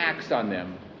and acts on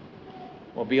them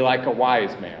will be like a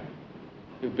wise man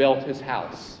who built his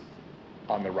house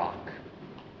on the rock.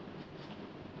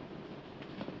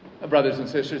 Brothers and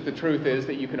sisters, the truth is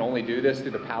that you can only do this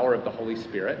through the power of the Holy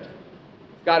Spirit.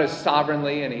 God has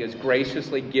sovereignly and he has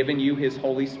graciously given you his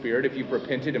Holy Spirit if you've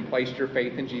repented and placed your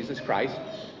faith in Jesus Christ.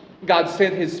 God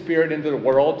sent his Spirit into the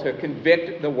world to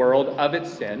convict the world of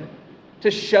its sin, to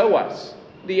show us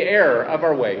the error of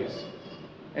our ways,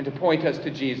 and to point us to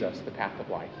Jesus, the path of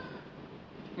life.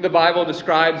 The Bible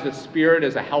describes the Spirit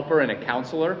as a helper and a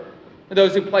counselor.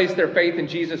 Those who place their faith in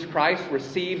Jesus Christ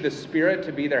receive the Spirit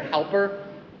to be their helper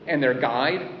and their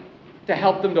guide, to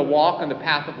help them to walk on the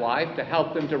path of life, to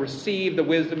help them to receive the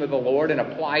wisdom of the Lord and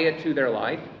apply it to their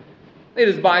life. It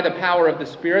is by the power of the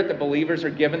Spirit that believers are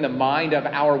given the mind of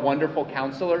our wonderful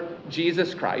counselor,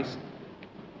 Jesus Christ.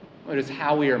 It is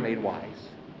how we are made wise.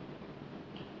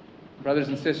 Brothers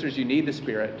and sisters, you need the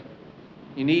Spirit.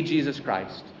 You need Jesus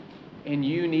Christ. And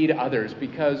you need others,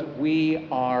 because we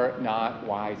are not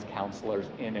wise counselors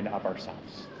in and of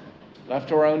ourselves. Left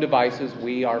to our own devices,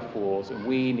 we are fools, and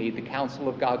we need the counsel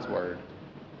of God's word,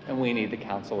 and we need the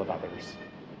counsel of others.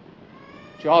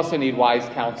 But you also need wise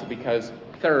counsel because,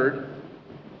 third,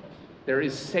 there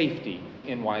is safety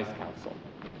in wise counsel.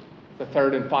 The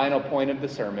third and final point of the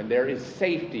sermon, there is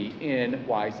safety in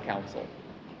wise counsel.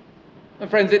 And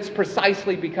friends, it's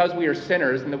precisely because we are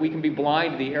sinners and that we can be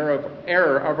blind to the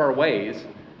error of our ways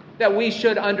that we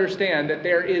should understand that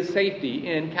there is safety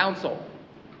in counsel.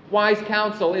 Wise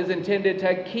counsel is intended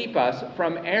to keep us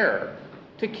from error,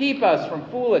 to keep us from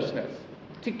foolishness,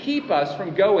 to keep us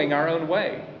from going our own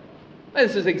way.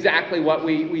 This is exactly what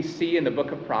we see in the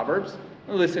book of Proverbs.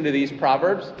 Listen to these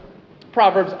Proverbs.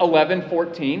 Proverbs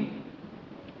 11:14.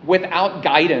 Without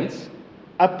guidance,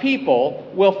 a people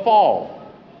will fall,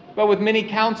 but with many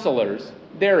counselors,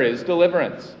 there is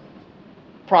deliverance.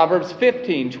 Proverbs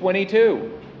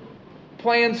 15:22.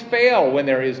 Plans fail when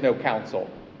there is no counsel,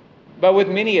 but with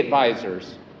many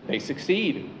advisors, they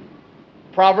succeed.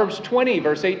 Proverbs 20,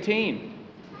 verse 18.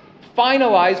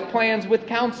 Finalize plans with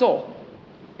counsel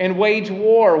and wage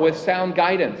war with sound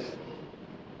guidance.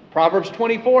 Proverbs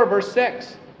 24, verse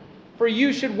 6. For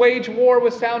you should wage war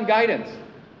with sound guidance.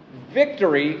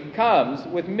 Victory comes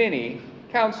with many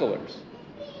counselors.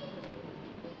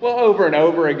 Well, over and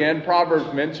over again,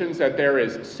 Proverbs mentions that there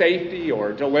is safety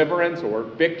or deliverance or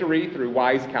victory through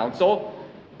wise counsel.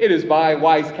 It is by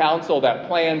wise counsel that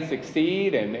plans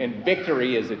succeed and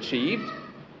victory is achieved.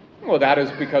 Well, that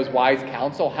is because wise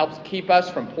counsel helps keep us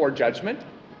from poor judgment.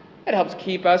 It helps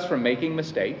keep us from making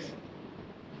mistakes.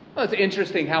 Well, it's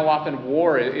interesting how often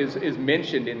war is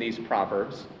mentioned in these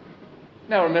Proverbs.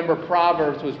 Now, remember,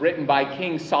 Proverbs was written by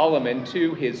King Solomon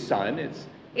to his son. It's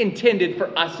intended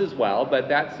for us as well, but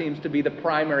that seems to be the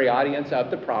primary audience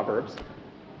of the Proverbs.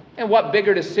 And what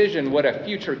bigger decision would a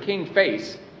future king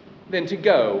face than to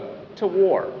go to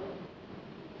war?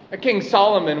 King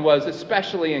Solomon was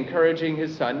especially encouraging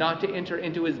his son not to enter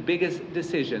into his biggest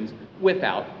decisions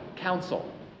without counsel.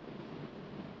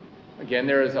 Again,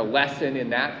 there is a lesson in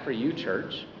that for you,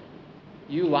 church.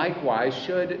 You likewise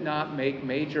should not make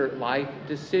major life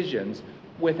decisions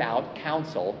without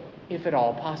counsel, if at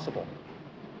all possible.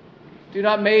 Do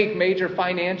not make major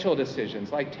financial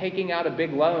decisions like taking out a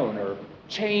big loan or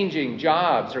changing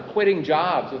jobs or quitting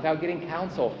jobs without getting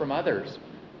counsel from others.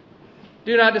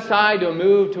 Do not decide to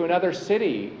move to another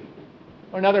city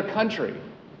or another country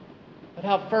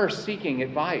without first seeking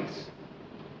advice.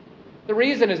 The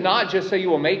reason is not just so you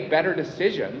will make better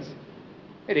decisions.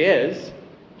 It is.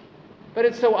 But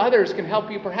it's so others can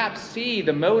help you perhaps see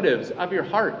the motives of your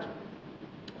heart.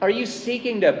 Are you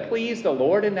seeking to please the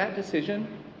Lord in that decision?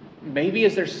 Maybe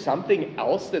is there something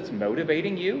else that's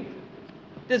motivating you?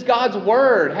 Does God's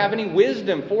word have any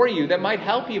wisdom for you that might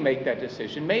help you make that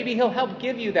decision? Maybe he'll help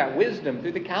give you that wisdom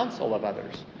through the counsel of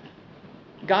others.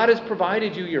 God has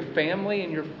provided you your family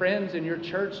and your friends and your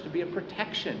church to be a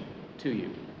protection to you.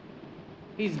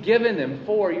 He's given them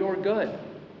for your good.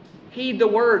 Heed the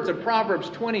words of Proverbs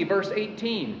 20, verse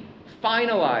 18.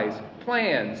 Finalize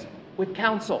plans with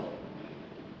counsel.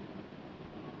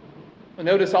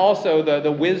 Notice also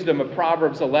the wisdom of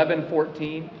Proverbs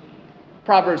 11:14,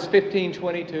 Proverbs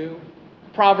 15:22,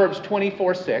 Proverbs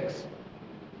 24:6.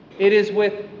 It is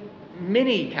with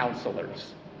many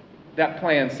counselors that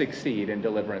plans succeed and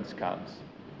deliverance comes.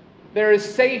 There is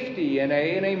safety in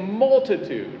a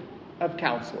multitude of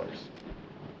counselors.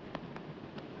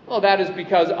 Well, that is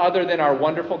because other than our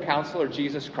wonderful counselor,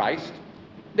 Jesus Christ,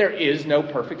 there is no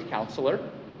perfect counselor.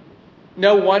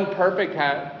 No one perfect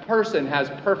person has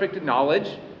perfect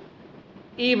knowledge.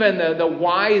 Even the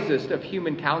wisest of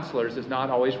human counselors is not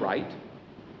always right.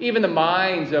 Even the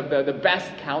minds of the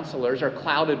best counselors are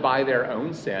clouded by their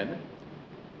own sin.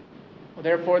 Well,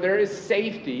 therefore, there is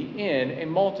safety in a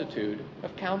multitude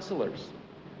of counselors.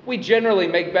 We generally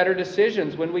make better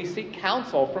decisions when we seek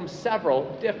counsel from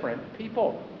several different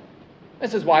people.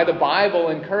 This is why the Bible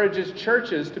encourages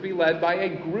churches to be led by a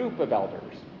group of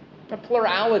elders, a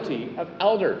plurality of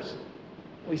elders.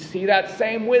 We see that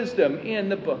same wisdom in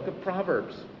the book of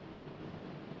Proverbs.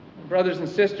 Brothers and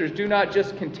sisters, do not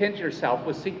just content yourself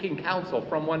with seeking counsel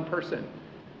from one person.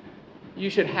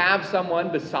 You should have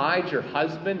someone besides your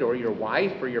husband or your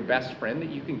wife or your best friend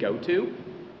that you can go to.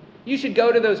 You should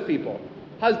go to those people.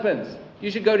 Husbands, you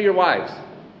should go to your wives.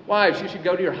 Wives, you should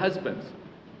go to your husbands.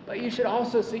 But you should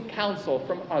also seek counsel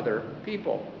from other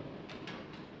people.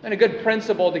 And a good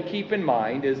principle to keep in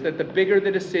mind is that the bigger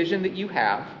the decision that you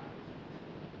have,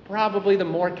 probably the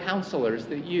more counselors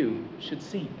that you should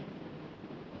seek.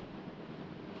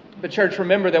 But church,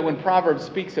 remember that when Proverbs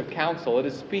speaks of counsel, it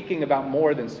is speaking about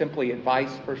more than simply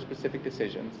advice for specific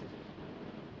decisions.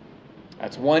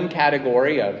 That's one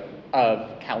category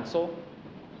of counsel.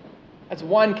 That's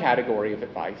one category of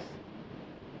advice.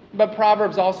 But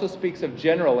Proverbs also speaks of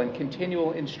general and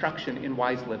continual instruction in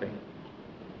wise living.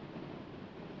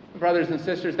 Brothers and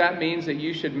sisters, that means that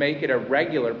you should make it a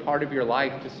regular part of your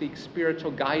life to seek spiritual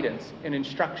guidance and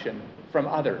instruction from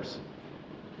others.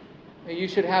 You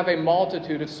should have a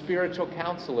multitude of spiritual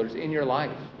counselors in your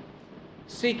life.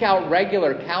 Seek out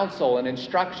regular counsel and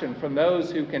instruction from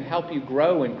those who can help you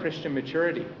grow in Christian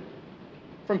maturity,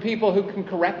 from people who can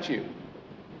correct you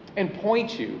and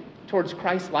point you towards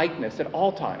Christ-likeness at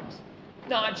all times,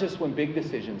 not just when big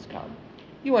decisions come.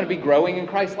 You want to be growing in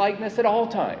Christ-likeness at all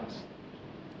times.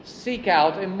 Seek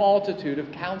out a multitude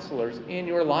of counselors in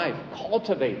your life.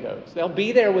 Cultivate those. They'll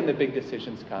be there when the big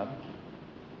decisions come.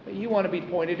 But you want to be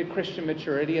pointed to Christian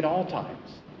maturity at all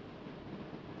times.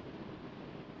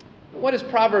 What does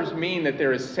Proverbs mean that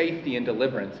there is safety and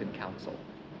deliverance in counsel?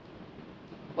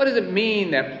 What does it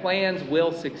mean that plans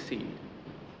will succeed?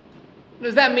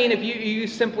 Does that mean if you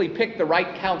simply pick the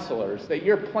right counselors, that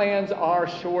your plans are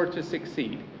sure to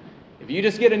succeed? If you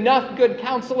just get enough good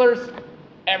counselors,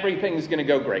 everything's going to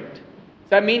go great. Does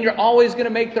that mean you're always going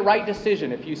to make the right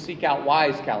decision if you seek out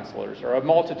wise counselors or a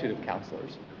multitude of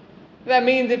counselors? That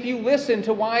means if you listen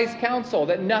to wise counsel,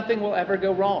 that nothing will ever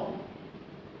go wrong.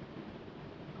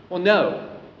 Well, no,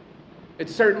 it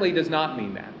certainly does not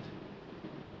mean that.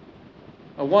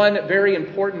 One very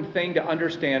important thing to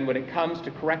understand when it comes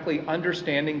to correctly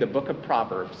understanding the book of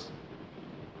Proverbs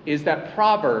is that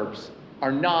Proverbs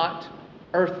are not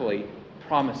earthly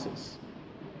promises.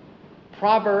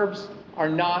 Proverbs are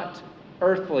not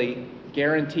earthly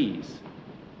guarantees.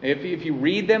 If you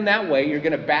read them that way, you're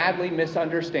going to badly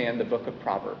misunderstand the book of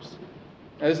Proverbs.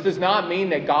 Now, this does not mean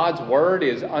that God's word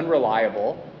is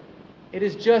unreliable. It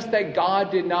is just that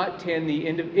God did not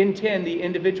intend the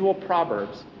individual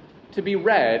Proverbs to be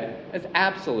read as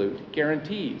absolute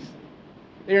guarantees.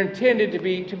 They're intended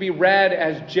to be read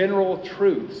as general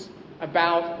truths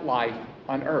about life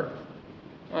on earth.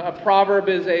 A proverb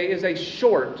is a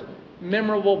short,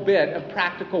 memorable bit of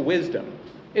practical wisdom.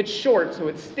 It's short, so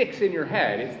it sticks in your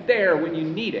head. It's there when you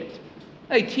need it.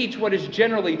 They teach what is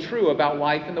generally true about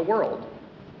life in the world.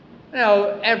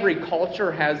 Now, every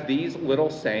culture has these little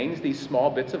sayings, these small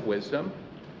bits of wisdom.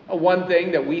 One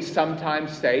thing that we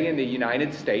sometimes say in the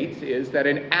United States is that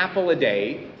an apple a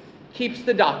day keeps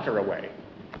the doctor away.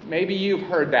 Maybe you've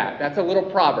heard that. That's a little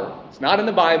proverb. It's not in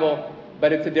the Bible,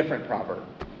 but it's a different proverb.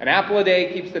 An apple a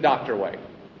day keeps the doctor away.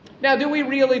 Now, do we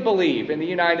really believe in the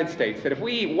United States that if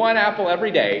we eat one apple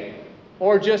every day,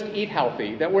 or just eat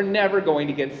healthy, that we're never going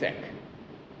to get sick?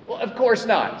 Well, of course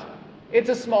not. It's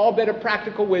a small bit of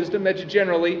practical wisdom that's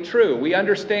generally true. We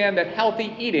understand that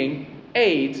healthy eating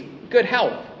aids good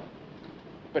health,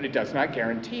 but it does not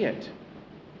guarantee it.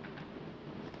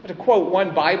 To quote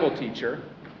one Bible teacher,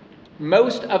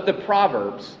 most of the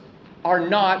Proverbs are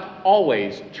not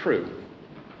always true.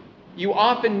 You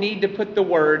often need to put the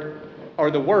word or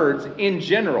the words in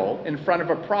general in front of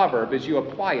a proverb as you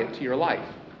apply it to your life.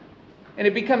 And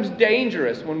it becomes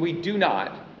dangerous when we do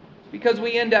not, because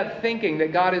we end up thinking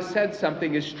that God has said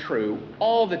something is true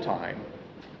all the time,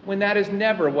 when that is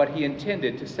never what he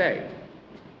intended to say.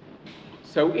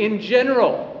 So in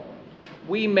general,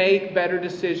 we make better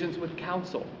decisions with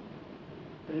counsel,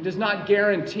 but it does not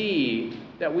guarantee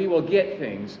that we will get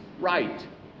things right.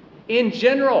 In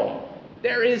general,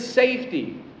 there is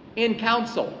safety in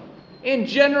counsel. In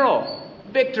general,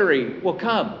 victory will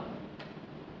come,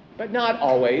 but not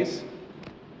always.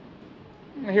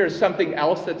 Here's something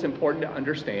else that's important to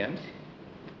understand.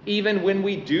 Even when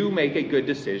we do make a good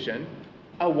decision,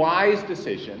 a wise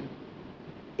decision,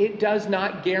 it does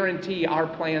not guarantee our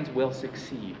plans will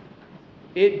succeed.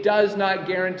 It does not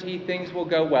guarantee things will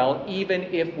go well, even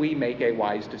if we make a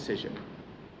wise decision.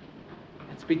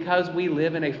 It's because we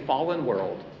live in a fallen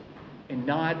world and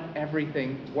not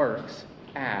everything works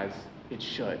as it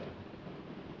should.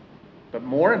 But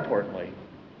more importantly,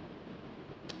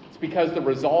 it's because the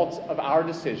results of our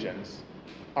decisions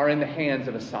are in the hands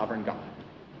of a sovereign God.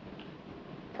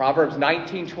 Proverbs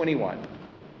 19:21.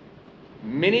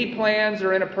 Many plans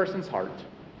are in a person's heart,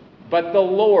 but the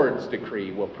Lord's decree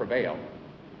will prevail.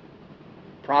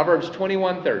 Proverbs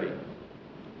 21:30.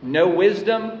 No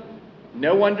wisdom,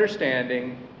 no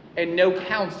understanding, and no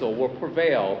counsel will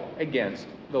prevail against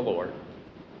the Lord.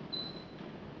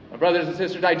 My brothers and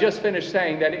sisters, I just finished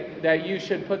saying that you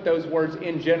should put those words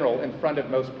in general in front of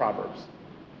most Proverbs.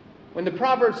 When the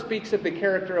Proverb speaks of the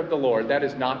character of the Lord, that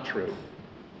is not true.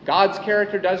 God's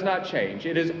character does not change.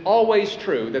 It is always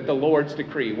true that the Lord's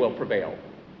decree will prevail.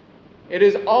 It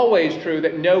is always true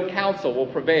that no counsel will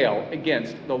prevail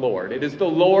against the Lord. It is the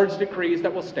Lord's decrees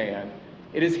that will stand.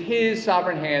 It is his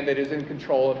sovereign hand that is in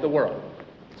control of the world.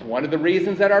 It's one of the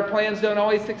reasons that our plans don't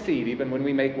always succeed, even when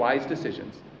we make wise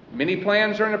decisions. Many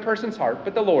plans are in a person's heart,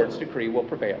 but the Lord's decree will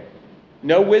prevail.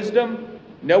 No wisdom,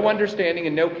 no understanding,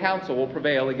 and no counsel will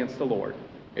prevail against the Lord.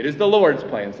 It is the Lord's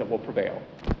plans that will prevail.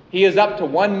 He is up to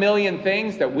 1 million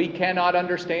things that we cannot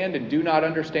understand and do not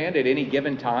understand at any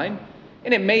given time.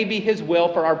 And it may be his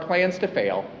will for our plans to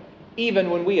fail, even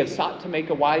when we have sought to make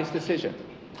a wise decision.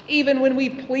 Even when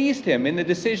we've pleased him in the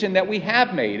decision that we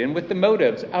have made and with the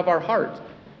motives of our heart.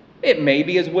 It may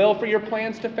be his will for your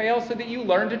plans to fail so that you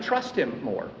learn to trust him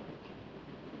more.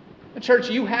 Church,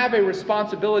 you have a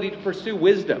responsibility to pursue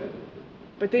wisdom,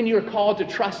 but then you're called to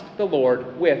trust the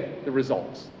Lord with the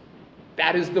results.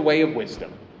 That is the way of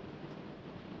wisdom.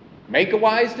 Make a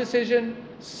wise decision,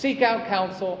 seek out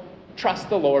counsel, trust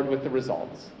the Lord with the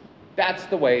results. That's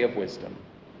the way of wisdom.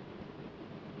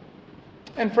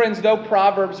 And friends, though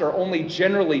Proverbs are only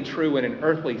generally true in an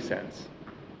earthly sense,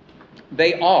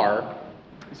 they are,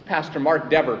 as Pastor Mark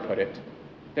Dever put it,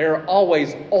 they are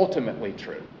always ultimately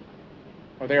true.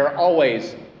 Or they are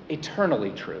always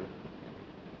eternally true.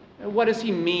 And what does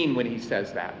he mean when he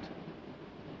says that?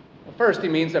 Well, first, he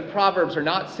means that Proverbs are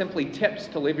not simply tips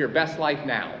to live your best life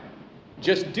now.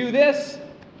 Just do this,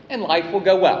 and life will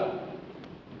go well.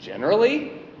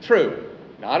 Generally, true.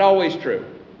 Not always true.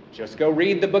 Just go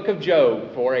read the book of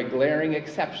Job for a glaring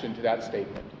exception to that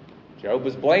statement. Job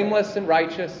was blameless and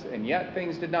righteous, and yet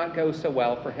things did not go so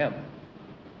well for him.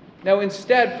 No,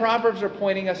 instead, Proverbs are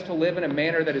pointing us to live in a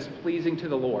manner that is pleasing to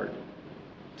the Lord.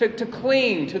 To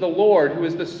cling to the Lord, who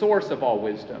is the source of all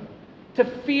wisdom. To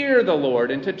fear the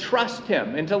Lord and to trust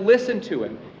him and to listen to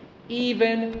him,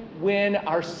 even when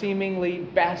our seemingly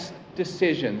best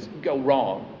decisions go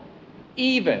wrong.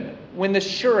 Even when the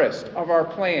surest of our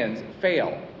plans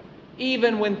fail.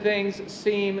 Even when things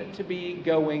seem to be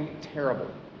going terrible.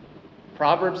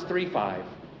 Proverbs 3:5.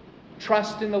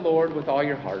 Trust in the Lord with all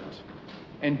your heart,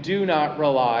 and do not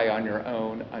rely on your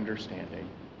own understanding.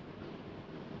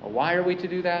 Well, why are we to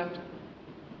do that?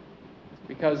 It's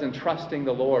because in trusting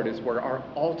the Lord is where our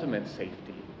ultimate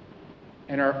safety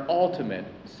and our ultimate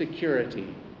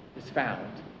security is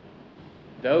found.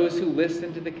 Those who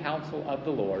listen to the counsel of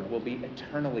the Lord will be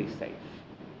eternally safe.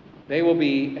 They will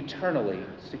be eternally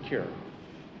secure.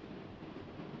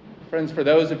 Friends, for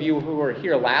those of you who were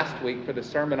here last week for the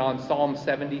sermon on Psalm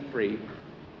 73,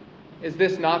 is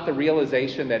this not the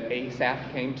realization that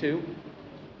Asaph came to?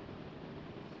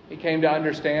 He came to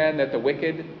understand that the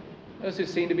wicked, those who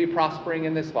seem to be prospering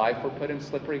in this life, were put in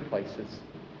slippery places.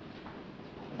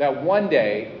 That one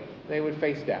day they would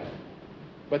face death.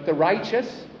 But the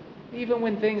righteous, even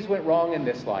when things went wrong in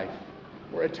this life,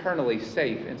 were eternally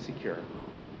safe and secure.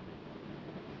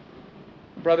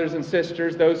 Brothers and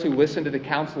sisters, those who listen to the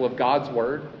counsel of God's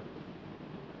word,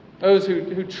 those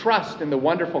who trust in the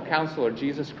wonderful counselor,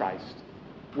 Jesus Christ,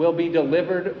 will be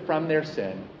delivered from their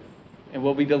sin and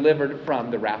will be delivered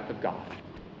from the wrath of God.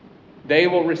 They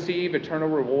will receive eternal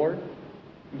reward.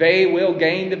 They will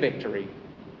gain the victory,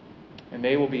 and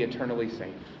they will be eternally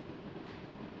safe.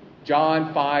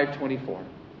 John 5:24.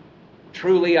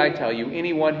 Truly I tell you,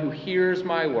 anyone who hears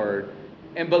my word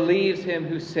and believes him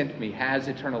who sent me has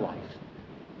eternal life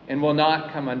and will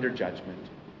not come under judgment,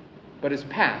 but is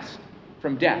passed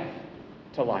from death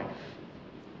to life.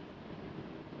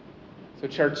 So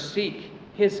church, seek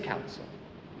his counsel.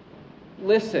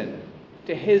 Listen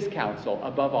to his counsel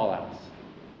above all else.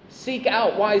 Seek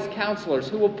out wise counselors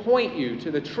who will point you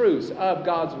to the truths of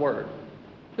God's word,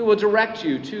 who will direct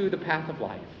you to the path of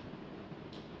life.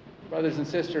 Brothers and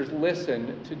sisters,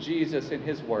 listen to Jesus in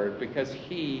his word because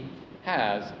he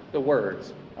has the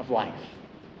words of life.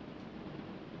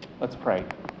 Let's pray.